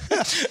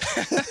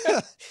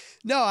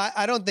 No,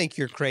 I don't think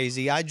you're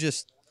crazy.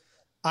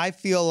 I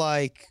feel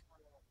like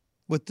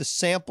with the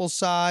sample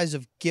size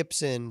of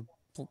Gipson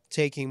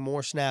taking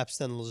more snaps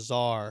than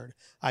Lazard,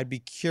 I'd be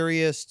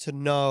curious to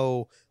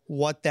know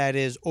what that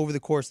is over the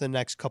course of the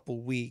next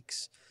couple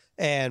weeks.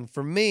 And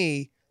for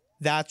me,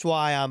 That's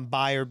why I'm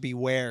buyer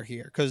beware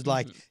here. Because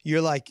like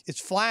you're like, it's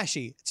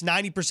flashy. It's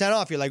 90%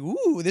 off. You're like,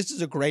 ooh, this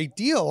is a great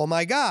deal. Oh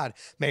my God.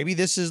 Maybe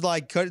this is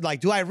like,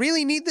 do I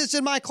really need this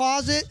in my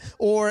closet?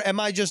 Or am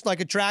I just like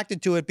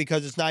attracted to it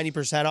because it's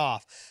 90%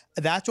 off?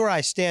 That's where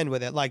I stand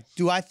with it. Like,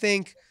 do I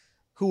think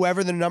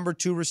whoever the number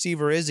 2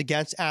 receiver is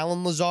against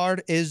Allen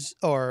Lazard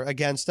or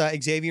against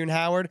Xavier and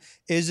Howard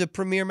is a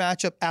premier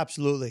matchup?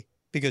 Absolutely.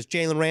 Because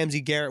Jalen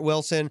Ramsey, Garrett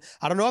Wilson,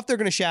 I don't know if they're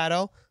going to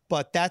shadow,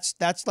 but that's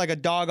like a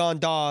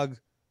dog-on-dog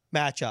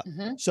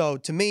matchup. So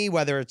to me,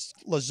 whether it's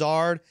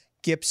Lazard,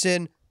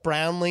 Gibson,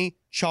 Brownlee,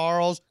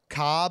 Charles,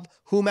 Cobb,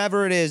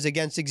 whomever it is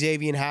against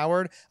Xavier and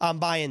Howard, I'm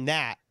buying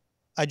that.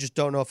 I just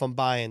don't know if I'm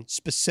buying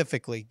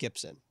specifically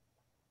Gibson.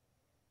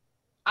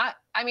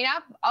 I mean,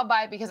 I'll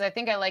buy it because I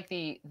think I like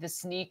the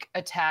sneak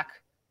attack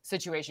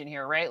situation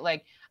here, right?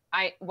 Like,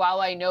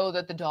 while I know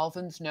that the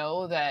Dolphins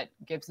know that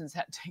Gibson's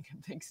had to take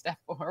a big step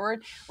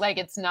forward, like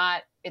it's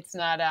not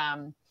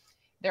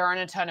there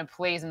aren't a ton of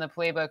plays in the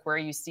playbook where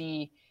you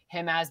see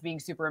him as being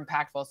super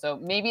impactful. So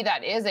maybe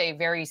that is a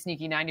very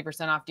sneaky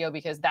 90% off deal,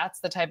 because that's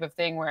the type of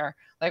thing where,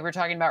 like we were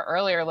talking about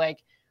earlier,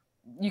 like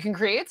you can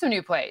create some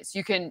new plays.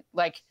 You can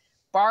like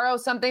borrow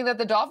something that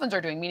the Dolphins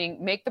are doing,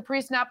 meaning make the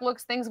pre-snap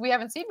looks things we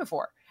haven't seen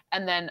before,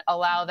 and then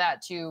allow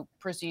that to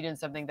proceed in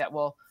something that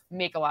will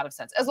make a lot of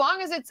sense. As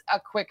long as it's a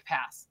quick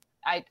pass.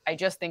 I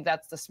just think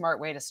that's the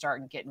smart way to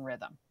start and get in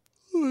rhythm.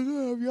 Oh my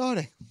God, I'm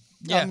yawning.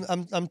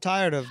 Yeah. I'm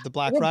tired of the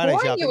Black We're Friday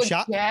boring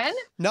shopping. you again?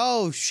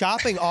 No,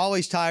 shopping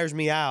always tires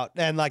me out.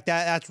 And like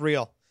that's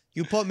real.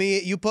 You put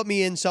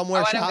me in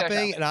somewhere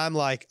shopping and I'm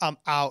like, I'm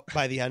out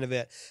by the end of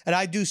it. And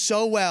I do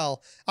so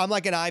well. I'm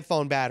like an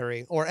iPhone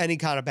battery or any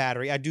kind of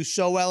battery. I do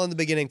so well in the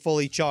beginning,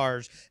 fully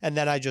charged. And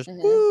then I just,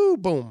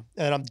 boom,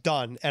 and I'm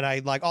done. And I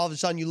like, all of a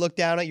sudden you look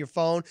down at your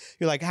phone.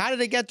 You're like, how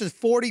did it get to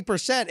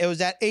 40%? It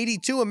was at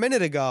 82 a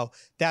minute ago.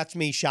 That's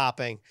me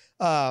shopping.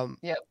 That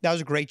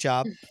was a great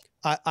job.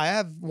 I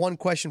have one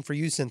question for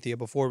you, Cynthia,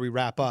 before we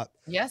wrap up.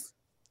 Yes.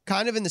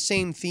 Kind of in the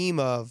same theme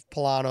of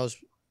Polano's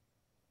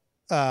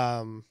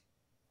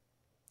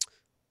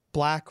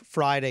Black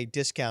Friday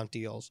discount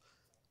deals.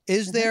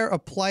 Is there a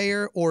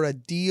player or a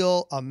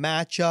deal, a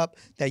matchup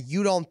that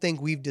you don't think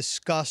we've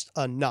discussed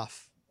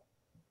enough?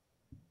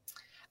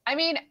 I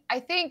mean, I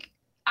think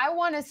I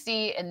want to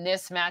see in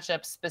this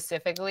matchup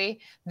specifically,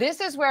 this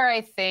is where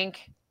I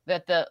think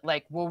that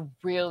we'll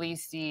really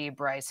see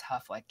Bryce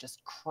Huff like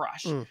just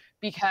crush,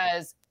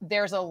 because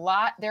there's a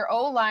lot, their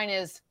O-line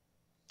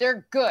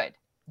they're good.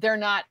 They're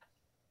not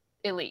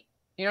elite.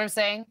 You know what I'm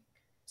saying?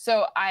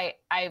 So I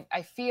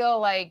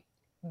feel like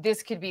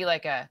this could be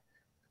like a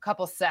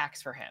couple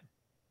sacks for him,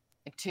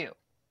 like 2,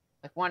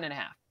 like 1.5.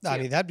 I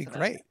mean, that'd be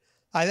great.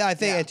 I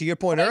think, and to your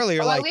point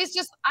earlier, at least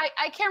just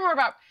I care more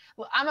about.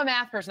 I'm a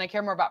math person. I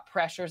care more about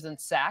pressures than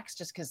sacks,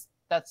 just because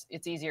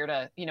it's easier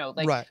to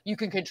you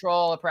can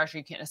control a pressure,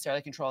 you can't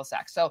necessarily control a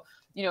sack. So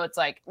it's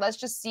like, let's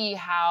just see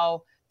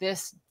how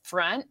this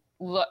front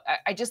look.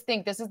 I just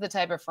think this is the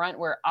type of front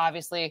where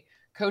obviously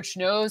coach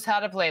knows how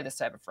to play this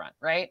type of front,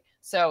 right?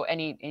 So, and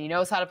he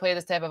knows how to play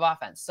this type of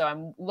offense. So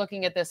I'm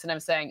looking at this and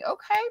I'm saying,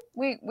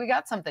 okay, we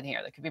got something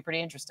here that could be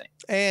pretty interesting.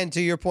 And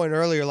to your point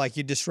earlier, like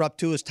you disrupt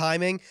Tua's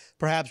timing,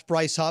 perhaps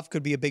Bryce Huff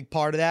could be a big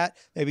part of that.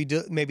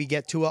 Maybe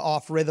get Tua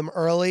off rhythm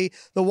early.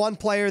 The one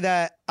player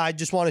that I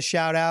just want to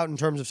shout out in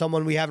terms of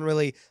someone we haven't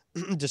really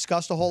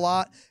discussed a whole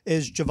lot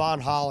is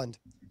Javon Holland,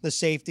 the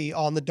safety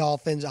on the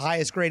Dolphins,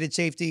 highest graded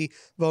safety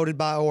graded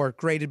by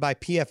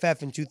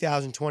PFF in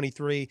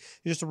 2023.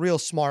 He's just a real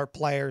smart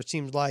player, it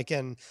seems like.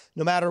 And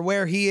no matter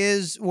where he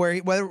is,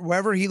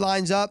 wherever he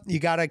lines up, you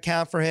got to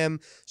account for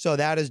him. So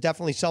that is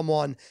definitely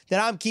someone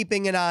that I'm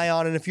keeping an eye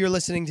on. And if you're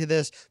listening to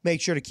this,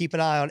 make sure to keep an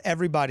eye on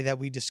everybody that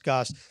we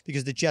discussed,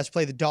 because the Jets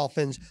play the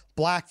Dolphins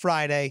Black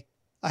Friday.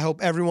 I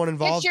hope everyone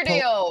involved. Get your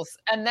deals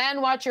and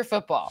then watch your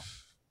football.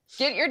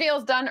 Get your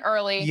deals done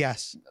early.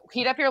 Yes.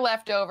 Heat up your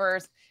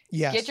leftovers.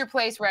 Yes. Get your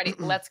place ready.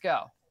 Let's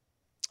go.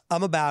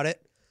 I'm about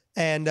it.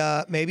 And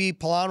maybe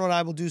Polano and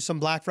I will do some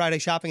Black Friday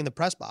shopping in the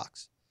press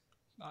box.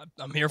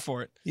 I'm here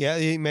for it.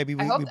 Yeah, maybe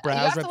we browse. You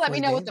have to let me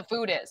know what the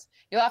food is.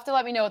 You'll have to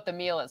let me know what the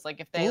meal is. Like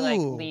if they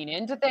lean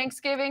into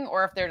Thanksgiving,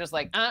 or if they're just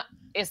like,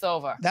 it's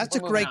over. That's a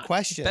great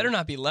question. Better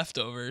not be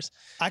leftovers.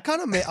 I'm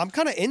kind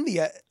of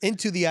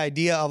into the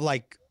idea of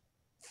like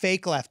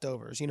fake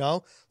leftovers,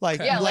 like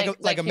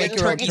a make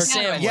your own turkey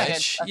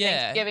sandwich.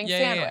 Thanksgiving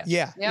sandwich.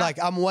 Yeah.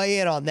 Like I'm way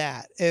in on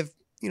that. If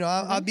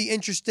I'd be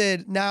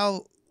interested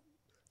now.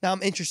 Now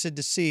I'm interested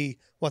to see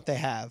what they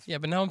have. Yeah,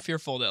 but now I'm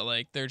fearful that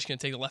like they're just gonna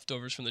take the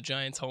leftovers from the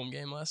Giants home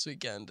game last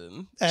weekend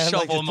and like,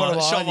 shovel them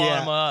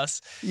on us.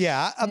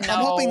 Yeah, I'm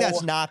hoping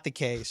that's not the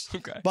case.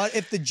 Okay. But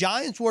if the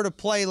Giants were to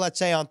play, let's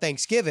say on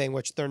Thanksgiving,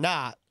 which they're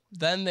not,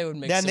 then they would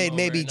make. Then they'd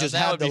maybe just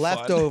have the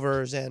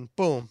leftovers and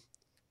boom,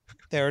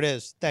 there it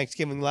is,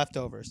 Thanksgiving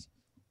leftovers.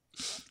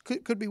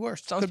 Could be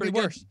worse. Sounds pretty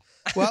good.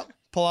 Well,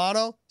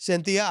 Polano,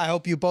 Cynthia, I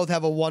hope you both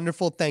have a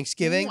wonderful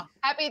Thanksgiving.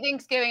 Happy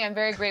Thanksgiving. I'm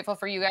very grateful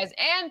for you guys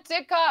and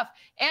Tikoff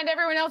and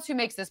everyone else who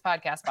makes this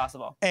podcast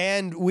possible.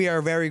 And we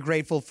are very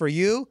grateful for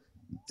you.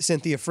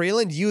 Cynthia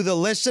Freeland. You, the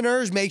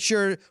listeners, make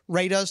sure to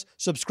rate us,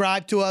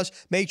 subscribe to us.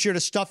 Make sure to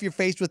stuff your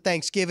face with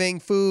Thanksgiving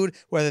food,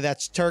 whether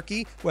that's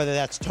turkey, whether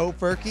that's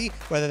tofurkey,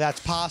 whether that's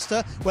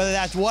pasta, whether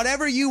that's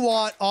whatever you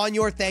want on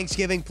your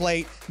Thanksgiving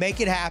plate. Make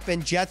it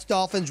happen. Jets,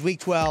 Dolphins, Week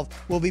 12.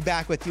 We'll be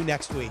back with you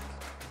next week.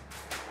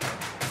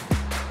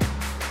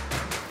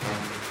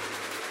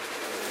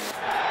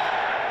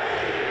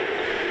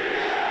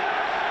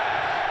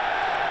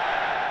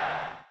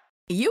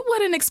 You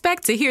wouldn't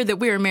expect to hear that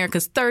we're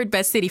America's third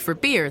best city for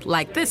beer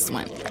like this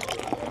one.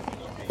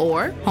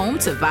 Or home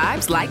to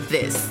vibes like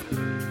this.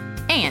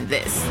 And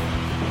this.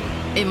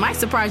 It might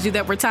surprise you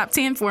that we're top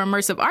 10 for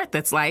immersive art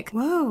that's like,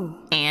 whoa.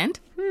 And,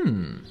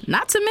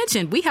 not to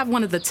mention, we have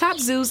one of the top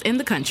zoos in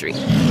the country.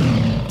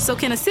 So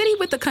can a city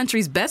with the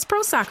country's best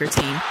pro soccer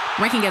team,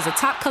 ranking as a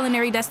top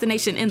culinary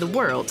destination in the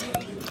world,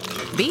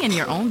 be in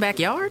your own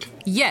backyard?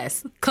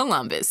 Yes,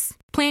 Columbus.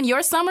 Plan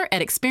your summer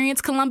at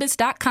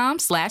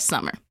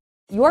experiencecolumbus.com/summer.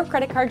 Your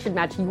credit card should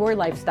match your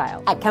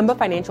lifestyle. At Kemba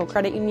Financial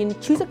Credit Union,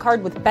 choose a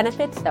card with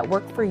benefits that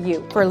work for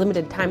you. For a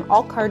limited time,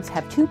 all cards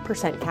have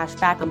 2% cash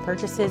back on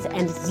purchases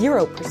and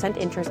 0%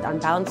 interest on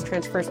balance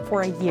transfers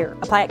for a year.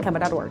 Apply at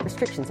Kemba.org.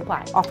 Restrictions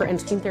apply. Offer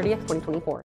ends June 30th, 2024.